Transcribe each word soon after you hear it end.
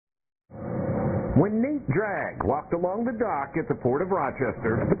When Nate Dragg walked along the dock at the Port of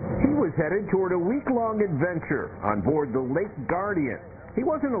Rochester, he was headed toward a week-long adventure on board the Lake Guardian. He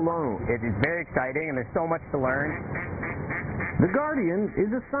wasn't alone. It is very exciting, and there's so much to learn. The Guardian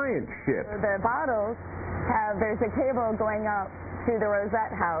is a science ship. The bottles there's a cable going up to the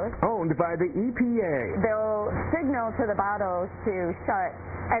Rosette House. Owned by the EPA. They'll signal to the bottles to shut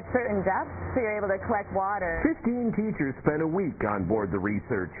at certain depths, so you're able to collect water. 15 teachers spent a week on board the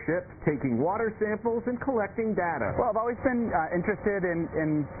research ship, taking water samples and collecting data. Well, I've always been interested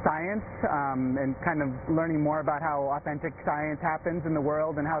in science and kind of learning more about how authentic science happens in the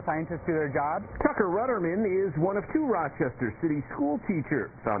world and how scientists do their job. Tucker Ruderman is one of 2 Rochester City school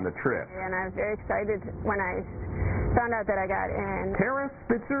teachers on the trip. And I was very excited when I found out that I got in. Tara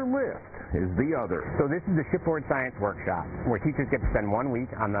Spitzer-Lift is the other. So this is the shipboard science workshop, where teachers get to spend 1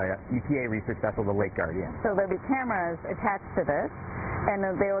 week on the EPA research vessel, the Lake Guardian. So there'll be cameras attached to this, and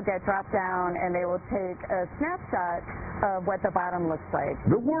they will get dropped down, and they will take a snapshot of what the bottom looks like.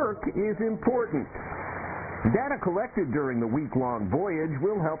 The work is important. Data collected during the week-long voyage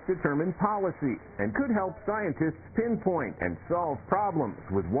will help determine policy and could help scientists pinpoint and solve problems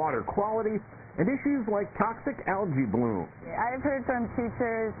with water quality and issues like toxic algae bloom. I've heard from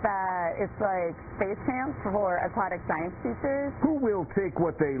teachers that it's like space camp for aquatic science teachers. Who will take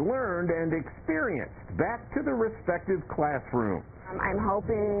what they learned and experienced back to the respective classroom. I'm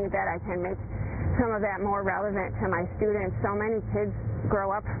hoping that I can make some of that more relevant to my students. So many kids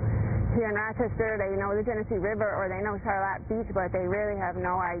grow up here in Rochester, they know the Genesee River or they know Charlotte Beach, but they really have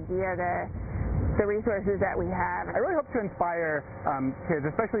no idea the resources that we have. I really hope to inspire kids,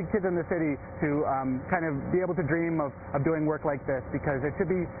 especially kids in the city, to kind of be able to dream of doing work like this, because it should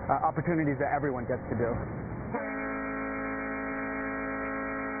be opportunities that everyone gets to do.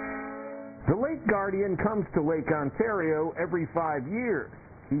 The Lake Guardian comes to Lake Ontario every 5 years.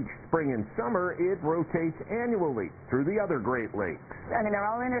 Each spring and summer, it rotates annually through the other Great Lakes. I mean, they're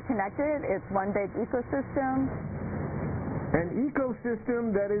all interconnected. It's one big ecosystem. An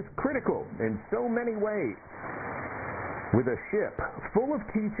ecosystem that is critical in so many ways. With a ship full of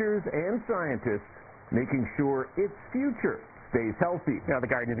teachers and scientists making sure its future stays healthy. You know, the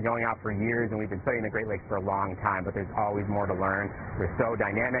Guardian's been going out for years, and we've been studying the Great Lakes for a long time, but there's always more to learn. They're so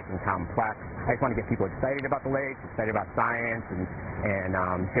dynamic and complex. I just want to get people excited about the lakes, excited about science, and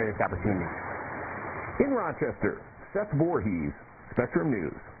share this opportunity. In Rochester, Seth Voorhees, Spectrum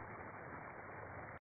News.